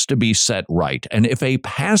has to be set right. And if a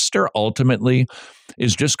pastor ultimately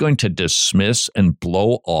is just going to dismiss and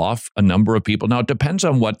blow off a number of people, now it depends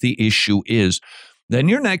on what the issue is, then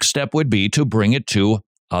your next step would be to bring it to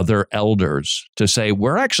other elders to say,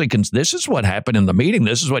 this is what happened in the meeting.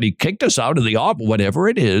 This is what he kicked us out of the office, whatever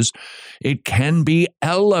it is. It can be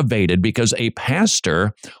elevated because a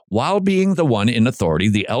pastor, while being the one in authority,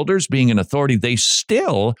 the elders being in authority, they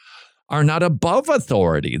still are not above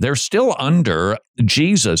authority. They're still under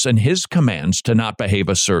Jesus and his commands to not behave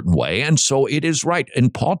a certain way. And so it is right.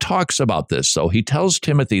 And Paul talks about this. So he tells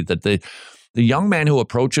Timothy that the young man who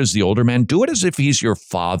approaches the older man, do it as if he's your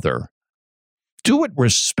father. Do it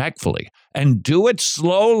respectfully and do it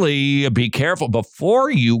slowly. Be careful before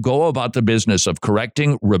you go about the business of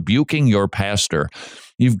correcting, rebuking your pastor.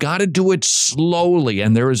 You've got to do it slowly,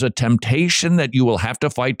 and there is a temptation that you will have to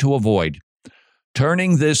fight to avoid.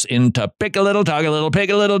 Turning this into pick a little, talk a little, pick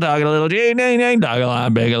a little, talk a little, talk a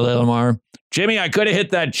lot, pick a little more. Jimmy, I could have hit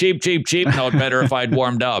that cheap note better if I'd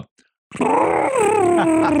warmed up.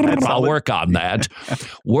 I'll work on that.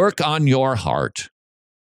 Work on your heart.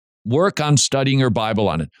 Work on studying your Bible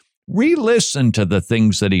on it. Re-listen to the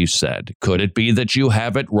things that he said. Could it be that you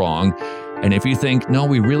have it wrong? And if you think, no,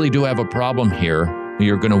 we really do have a problem here,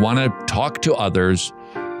 you're going to want to talk to others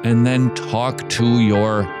and then talk to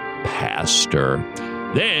your pastor.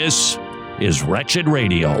 This is Wretched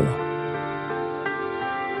Radio.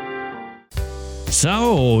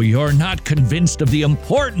 So, you're not convinced of the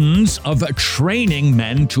importance of training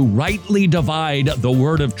men to rightly divide the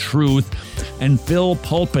word of truth and fill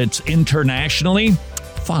pulpits internationally?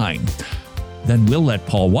 Fine. Then we'll let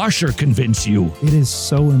Paul Washer convince you. It is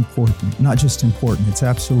so important, not just important, it's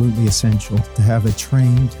absolutely essential to have a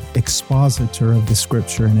trained expositor of the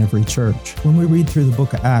Scripture in every church. When we read through the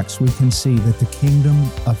book of Acts, we can see that the kingdom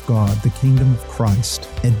of God, the kingdom of Christ,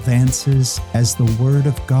 advances as the Word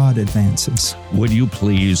of God advances. Would you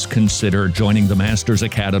please consider joining the Masters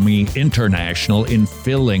Academy International in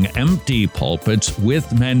filling empty pulpits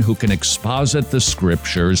with men who can exposit the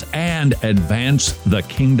Scriptures and advance the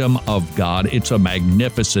kingdom of God? It's a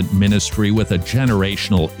magnificent ministry with a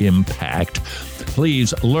generational impact.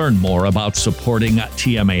 Please learn more about supporting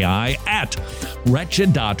TMAI at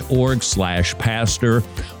wretched.org/pastor,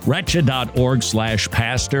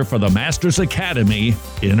 wretched.org/pastor for the Masters Academy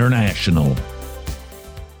International.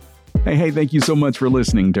 Hey, thank you so much for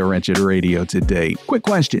listening to Wretched Radio today. Quick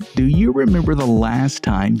question. Do you remember the last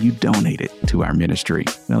time you donated to our ministry?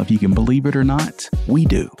 Well, if you can believe it or not, we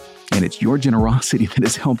do. And it's your generosity that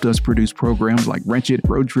has helped us produce programs like Wretched,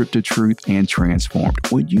 Road Trip to Truth, and Transformed.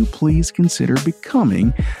 Would you please consider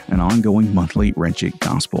becoming an ongoing monthly Wretched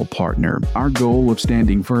Gospel partner? Our goal of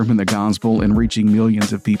standing firm in the gospel and reaching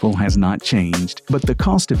millions of people has not changed, but the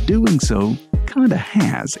cost of doing so kind of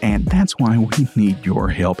has, and that's why we need your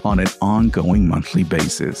help on an ongoing monthly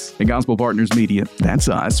basis. At Gospel Partners Media, that's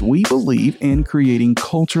us, we believe in creating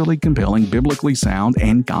culturally compelling, biblically sound,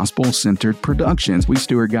 and gospel-centered productions. We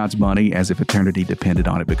steward God's money as if eternity depended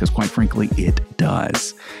on it, because quite frankly, it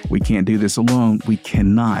does. We can't do this alone. We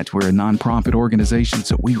cannot. We're a nonprofit organization,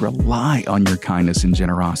 so we rely on your kindness and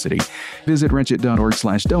generosity. Visit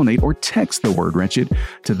wretched.org/donate or text the word wretched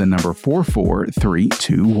to the number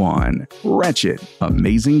 44321. Wretched.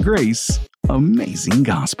 Amazing grace. Amazing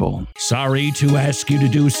gospel. Sorry to ask you to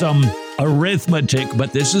do some arithmetic,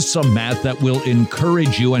 but this is some math that will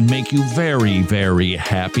encourage you and make you very, very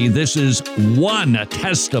happy. This is one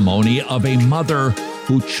testimony of a mother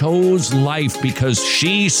who chose life because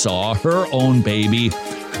she saw her own baby,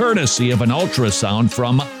 courtesy of an ultrasound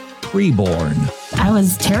from preborn. I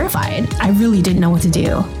was terrified. I really didn't know what to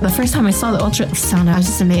do. The first time I saw the ultrasound, I was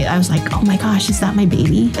just amazed. I was like, oh my gosh, is that my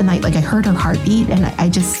baby? And I heard her heartbeat, and I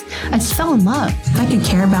just fell in love. If I could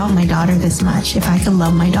care about my daughter this much, if I could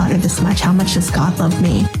love my daughter this much, how much does God love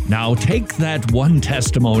me? Now take that one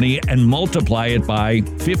testimony and multiply it by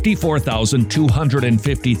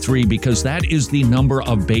 54,253, because that is the number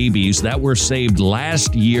of babies that were saved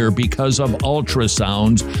last year because of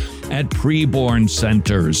ultrasounds at preborn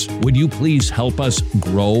centers. Would you please help us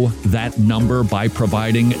grow that number by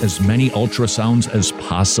providing as many ultrasounds as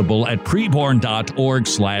possible at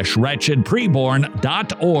preborn.org/wretched,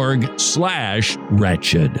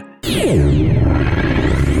 preborn.org/wretched.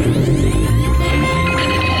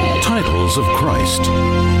 Titles of Christ.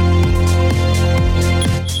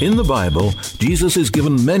 In the Bible, Jesus is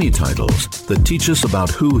given many titles that teach us about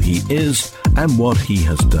who he is and what he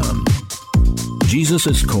has done. Jesus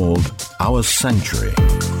is called our sanctuary.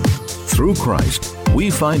 Through Christ, we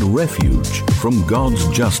find refuge from God's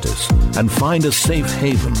justice and find a safe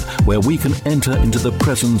haven where we can enter into the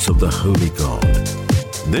presence of the Holy God.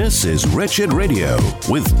 This is Wretched Radio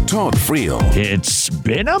with Todd Friel. It's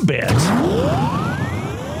been a bit.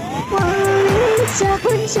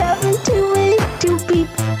 1-877-282-BEEP.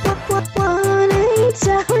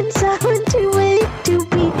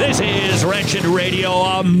 1-877-282-BEEP. This is Wretched Radio.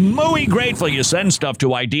 I'm muy grateful you send stuff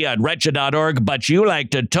to idea at wretched.org, but you like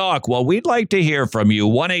to talk. Well, we'd like to hear from you.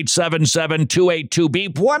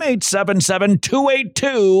 1-877-282-BEEP.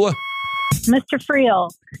 1-877-282 Mr. Friel,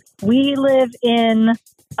 we live in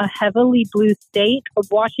a heavily blue state of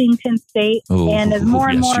Washington State, and as more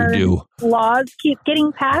and more laws keep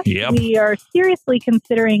getting passed, we are seriously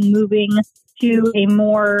considering moving to a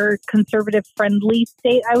more conservative-friendly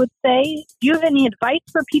state, I would say. Do you have any advice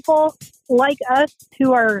for people like us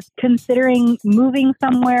who are considering moving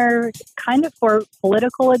somewhere kind of for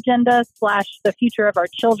political agenda / the future of our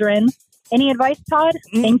children? Any advice, Todd?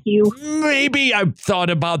 Thank you. Maybe I've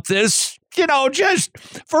thought about this, just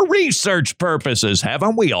for research purposes,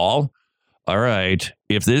 haven't we all? All right,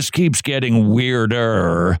 if this keeps getting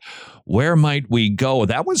weirder, where might we go?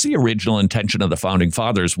 That was the original intention of the Founding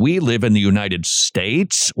Fathers. We live in the United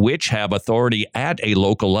States, which have authority at a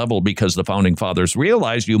local level because the Founding Fathers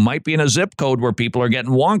realized you might be in a zip code where people are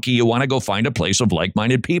getting wonky. You want to go find a place of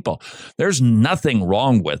like-minded people. There's nothing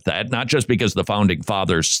wrong with that, not just because the Founding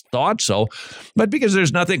Fathers thought so, but because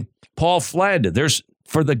there's nothing. Paul fled. There's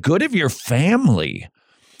for the good of your family,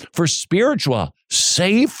 for spiritual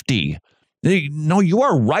safety. No, you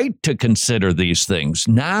are right to consider these things.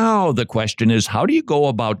 Now the question is, how do you go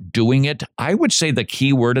about doing it? I would say the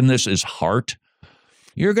key word in this is heart.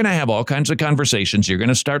 You're going to have all kinds of conversations. You're going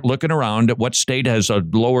to start looking around at what state has a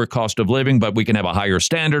lower cost of living, but we can have a higher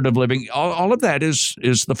standard of living. All of that is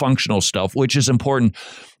the functional stuff, which is important.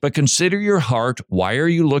 But consider your heart. Why are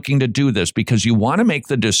you looking to do this? Because you want to make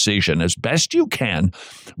the decision as best you can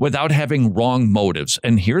without having wrong motives.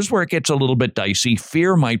 And here's where it gets a little bit dicey.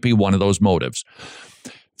 Fear might be one of those motives.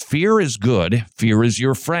 Fear is good. Fear is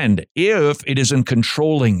your friend if it isn't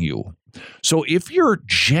controlling you. So if you're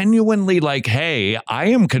genuinely like, hey, I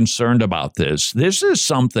am concerned about this. This is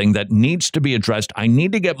something that needs to be addressed. I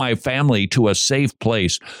need to get my family to a safe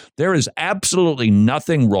place. There is absolutely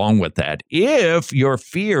nothing wrong with that. If your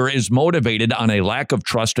fear is motivated on a lack of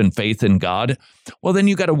trust and faith in God, well, then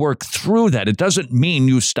you got to work through that. It doesn't mean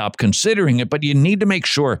you stop considering it, but you need to make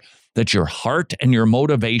sure that your heart and your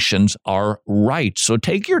motivations are right. So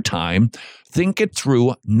take your time, think it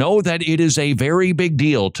through, know that it is a very big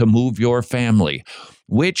deal to move your family,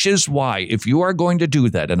 which is why if you are going to do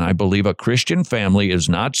that, and I believe a Christian family is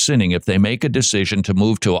not sinning if they make a decision to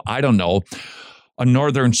move to, I don't know, a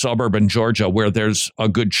northern suburb in Georgia where there's a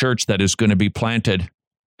good church that is going to be planted.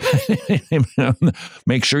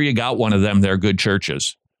 Make sure you got one of them. They're good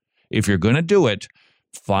churches. If you're going to do it,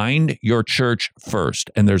 find your church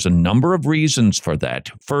first. And there's a number of reasons for that.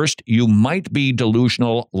 First, you might be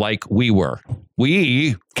delusional like we were.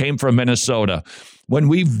 We came from Minnesota. When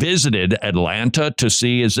we visited Atlanta to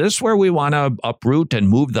see, is this where we want to uproot and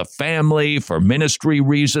move the family for ministry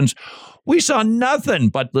reasons? We saw nothing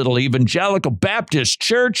but little evangelical Baptist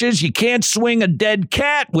churches. You can't swing a dead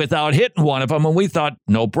cat without hitting one of them. And we thought,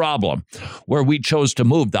 no problem. Where we chose to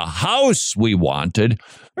move the house we wanted,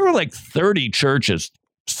 there were like 30 churches.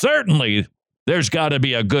 Certainly, there's got to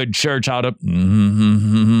be a good church out of... Nope.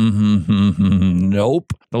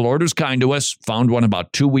 The Lord was kind to us, found one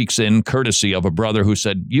about 2 weeks in, courtesy of a brother who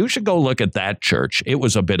said, you should go look at that church. It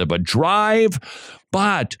was a bit of a drive,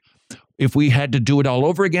 but if we had to do it all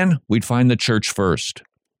over again, we'd find the church first.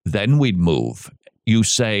 Then we'd move. You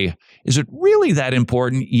say, is it really that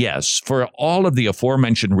important? Yes. For all of the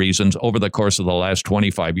aforementioned reasons, over the course of the last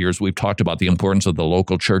 25 years, we've talked about the importance of the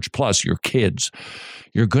local church, plus your kids.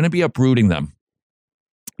 You're going to be uprooting them.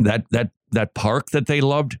 That park that they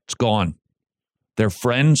loved, it's gone. Their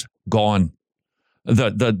friends, gone.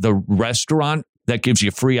 The restaurant that gives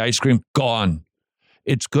you free ice cream, gone.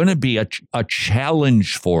 It's going to be a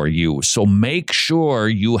challenge for you. So make sure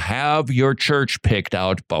you have your church picked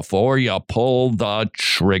out before you pull the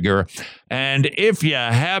trigger. And if you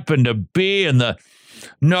happen to be in the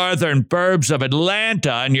northern burbs of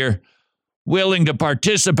Atlanta and you're willing to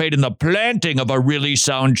participate in the planting of a really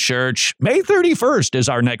sound church, May 31st is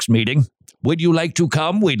our next meeting. Would you like to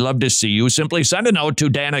come? We'd love to see you. Simply send a note to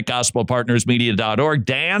Dan@gospelpartnersmedia.org.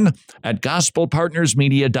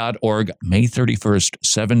 Dan@gospelpartnersmedia.org. May 31st,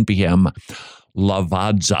 7 p.m.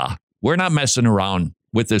 Lavazza. We're not messing around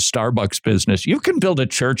with this Starbucks business. You can build a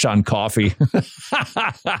church on coffee.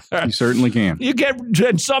 You certainly can. You get,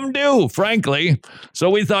 and some do, frankly. So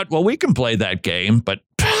we thought, well, we can play that game, but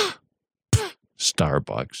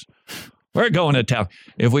Starbucks. We're going to town.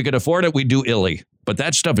 If we could afford it, we'd do Illy. But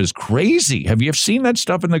that stuff is crazy. Have you seen that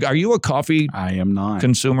stuff in the... Are you a coffee I am not.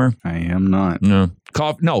 Consumer? I am not. No.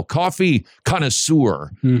 Coffee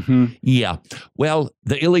connoisseur. Mm-hmm. Yeah. Well,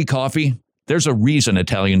 the Illy coffee, there's a reason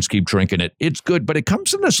Italians keep drinking it. It's good, but it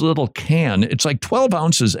comes in this little can. It's like 12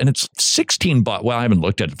 ounces, and it's $16. Well, I haven't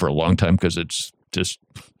looked at it for a long time because it's just...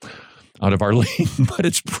 out of our league, but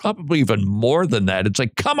it's probably even more than that. It's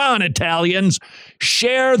like, come on, Italians,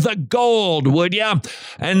 share the gold, would ya?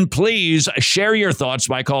 And please share your thoughts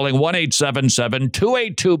by calling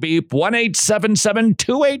 1-877-282-BEEP,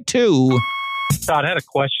 1-877-282. Todd, I had a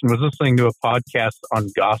question. I was listening to a podcast on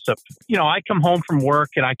gossip. You know, I come home from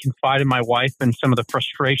work and I confide in my wife and some of the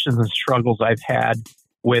frustrations and struggles I've had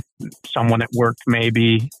with someone at work,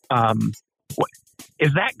 maybe.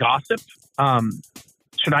 Is that gossip?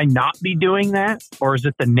 Should I not be doing that? Or is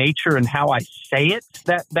it the nature and how I say it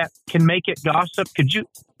that can make it gossip?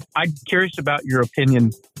 I'm curious about your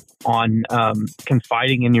opinion on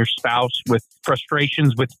confiding in your spouse with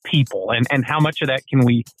frustrations with people and how much of that can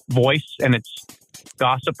we voice and it's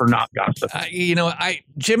gossip or not gossip?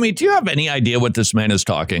 Jimmy, do you have any idea what this man is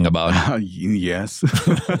talking about? Yes.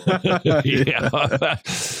 Yeah.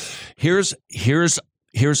 Here's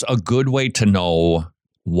a good way to know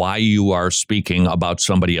why you are speaking about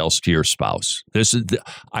somebody else to your spouse.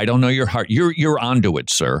 I don't know your heart. You're onto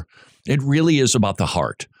it, sir. It really is about the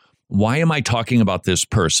heart. Why am I talking about this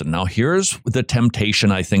person? Now, here's the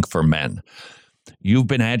temptation, I think, for men. You've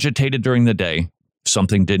been agitated during the day.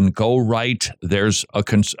 Something didn't go right. There's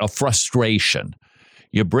a frustration.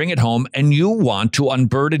 You bring it home and you want to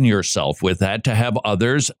unburden yourself with that, to have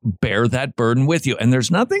others bear that burden with you. And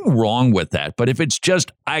there's nothing wrong with that. But if it's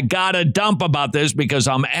just, I got to dump about this because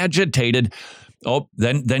I'm agitated,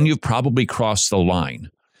 then you've probably crossed the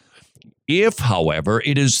line. If, however,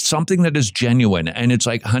 it is something that is genuine and it's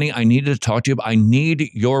like, honey, I need to talk to you. I need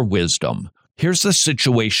your wisdom. Here's the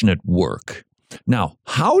situation at work. Now,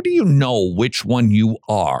 how do you know which one you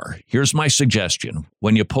are? Here's my suggestion.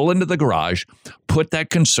 When you pull into the garage, put that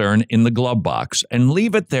concern in the glove box and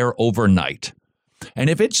leave it there overnight. And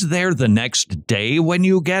if it's there the next day when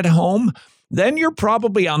you get home, then you're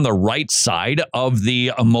probably on the right side of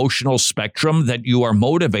the emotional spectrum that you are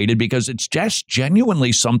motivated because it's just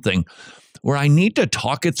genuinely something where I need to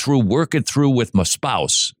talk it through, work it through with my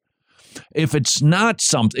spouse. If it's not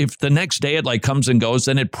something, if the next day it comes and goes,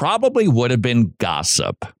 then it probably would have been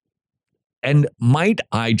gossip. And might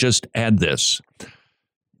I just add this?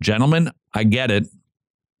 Gentlemen, I get it.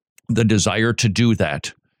 The desire to do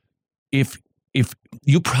that. If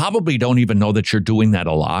you probably don't even know that you're doing that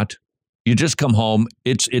a lot. You just come home,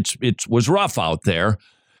 it was rough out there,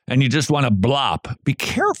 and you just want to blop. Be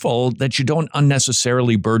careful that you don't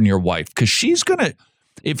unnecessarily burden your wife, because she's going to,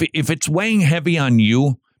 if it's weighing heavy on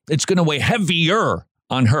you, it's going to weigh heavier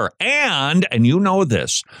on her. And you know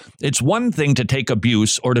this, it's one thing to take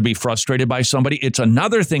abuse or to be frustrated by somebody. It's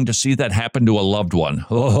another thing to see that happen to a loved one.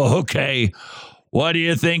 Oh, okay. What do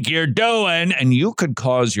you think you're doing? And you could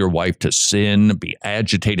cause your wife to sin, be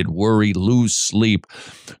agitated, worry, lose sleep.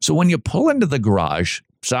 So when you pull into the garage,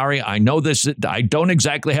 sorry, I know this, I don't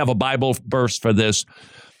exactly have a Bible verse for this,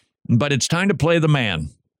 but it's time to play the man.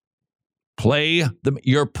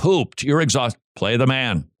 You're pooped, you're exhausted. Play the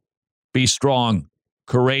man. Be strong,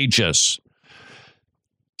 courageous.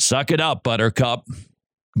 Suck it up, Buttercup.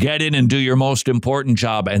 Get in and do your most important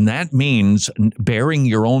job. And that means bearing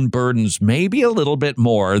your own burdens maybe a little bit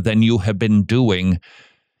more than you have been doing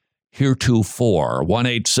heretofore.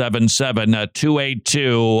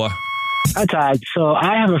 1-877-282. Hi, Todd. So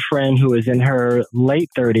I have a friend who is in her late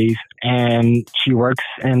 30s, and she works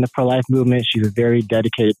in the pro-life movement. She's a very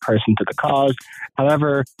dedicated person to the cause.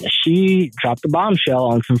 However, she dropped a bombshell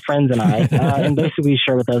on some friends and I, and basically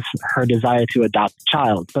shared with us her desire to adopt a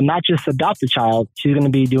child. But not just adopt a child, she's going to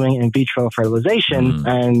be doing in vitro fertilization,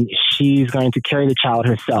 and she's going to carry the child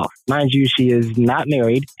herself. Mind you, she is not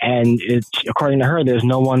married, and according to her, there's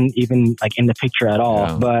no one even in the picture at all.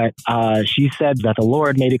 Yeah. But she said that the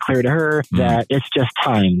Lord made it clear to her that it's just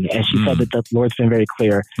time. And she said that the Lord's been very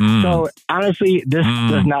clear. So honestly, this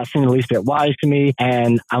does not seem the least bit wise to me,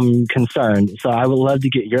 and I'm concerned. So I would love to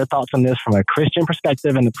get your thoughts on this from a Christian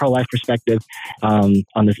perspective and the pro-life perspective on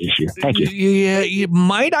this issue. Thank you. Yeah,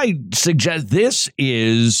 might I suggest this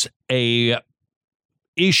is a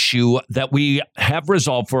issue that we have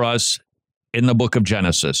resolved for us in the book of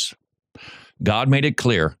Genesis. God made it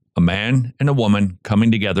clear, a man and a woman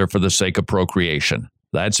coming together for the sake of procreation.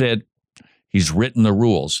 That's it. He's written the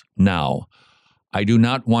rules. Now, I do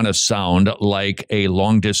not want to sound like a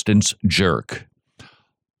long-distance jerk.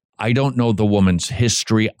 I don't know the woman's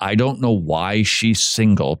history. I don't know why she's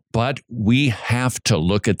single, but we have to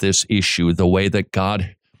look at this issue the way that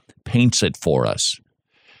God paints it for us.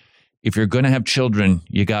 If you're going to have children,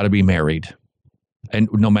 you got to be married. And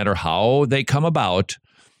no matter how they come about,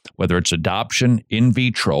 whether it's adoption, in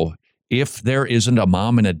vitro, if there isn't a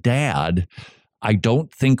mom and a dad, I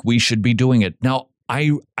don't think we should be doing it. Now,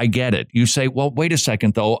 I get it. You say, well, wait a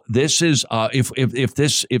second, though. This is if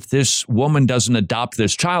this woman doesn't adopt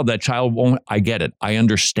this child, that child won't. I get it. I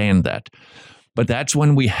understand that. But that's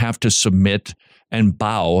when we have to submit and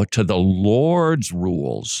bow to the Lord's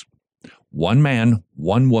rules. One man,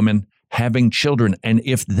 one woman, having children. And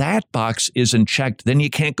if that box isn't checked, then you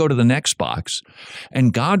can't go to the next box.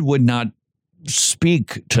 And God would not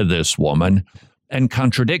speak to this woman and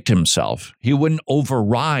contradict himself. He wouldn't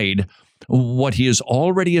override what he has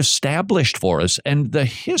already established for us. And the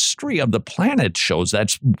history of the planet shows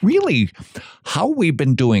that's really how we've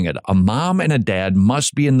been doing it. A mom and a dad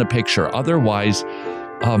must be in the picture. Otherwise,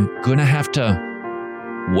 gonna have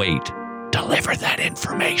to wait. Deliver that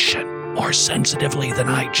information more sensitively than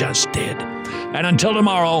I just did. And until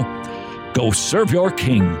tomorrow, go serve your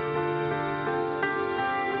king.